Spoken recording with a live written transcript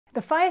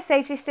The fire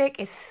safety stick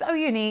is so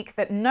unique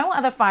that no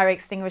other fire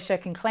extinguisher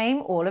can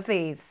claim all of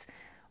these.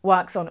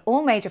 Works on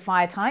all major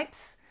fire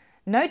types,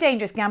 no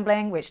dangerous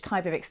gambling which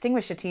type of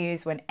extinguisher to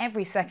use when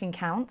every second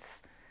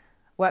counts,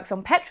 works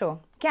on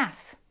petrol,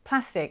 gas,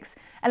 plastics,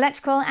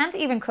 electrical and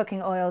even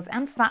cooking oils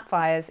and fat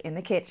fires in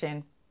the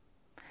kitchen.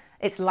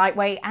 It's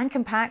lightweight and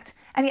compact,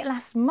 and it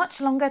lasts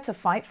much longer to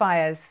fight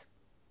fires.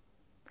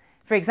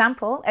 For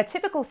example, a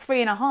typical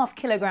 3.5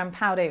 kilogram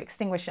powder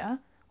extinguisher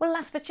will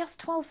last for just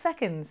 12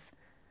 seconds.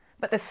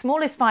 But the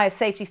smallest fire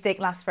safety stick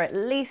lasts for at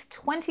least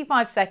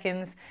 25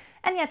 seconds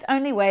and yet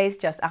only weighs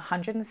just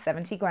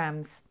 170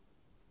 grams.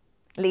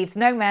 Leaves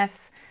no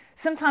mess.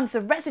 Sometimes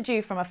the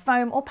residue from a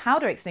foam or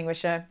powder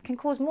extinguisher can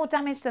cause more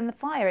damage than the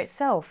fire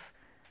itself.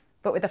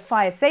 But with a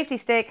fire safety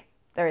stick,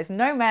 there is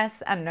no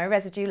mess and no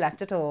residue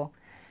left at all,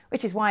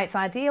 which is why it's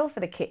ideal for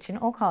the kitchen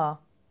or car.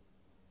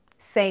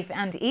 Safe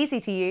and easy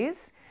to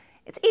use.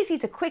 It's easy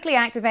to quickly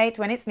activate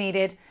when it's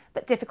needed,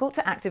 but difficult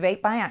to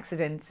activate by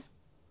accident.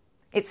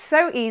 It's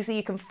so easy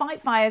you can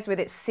fight fires with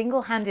it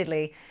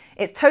single-handedly.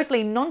 It's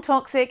totally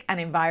non-toxic and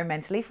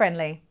environmentally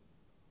friendly.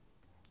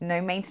 No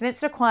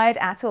maintenance required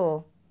at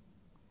all.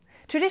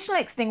 Traditional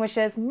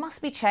extinguishers must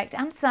be checked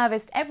and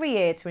serviced every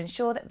year to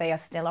ensure that they are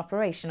still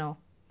operational.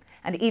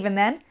 And even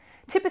then,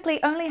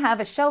 typically only have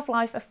a shelf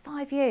life of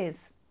 5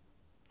 years.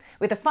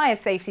 With a fire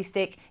safety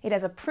stick, it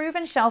has a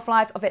proven shelf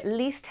life of at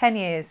least 10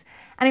 years,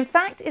 and in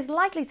fact is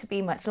likely to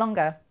be much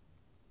longer.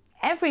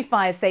 Every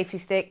fire safety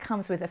stick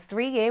comes with a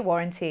 3-year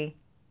warranty.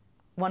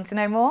 Want to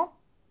know more?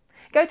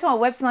 Go to our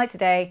website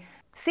today,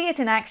 see it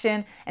in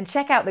action, and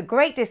check out the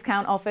great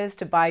discount offers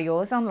to buy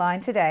yours online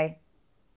today.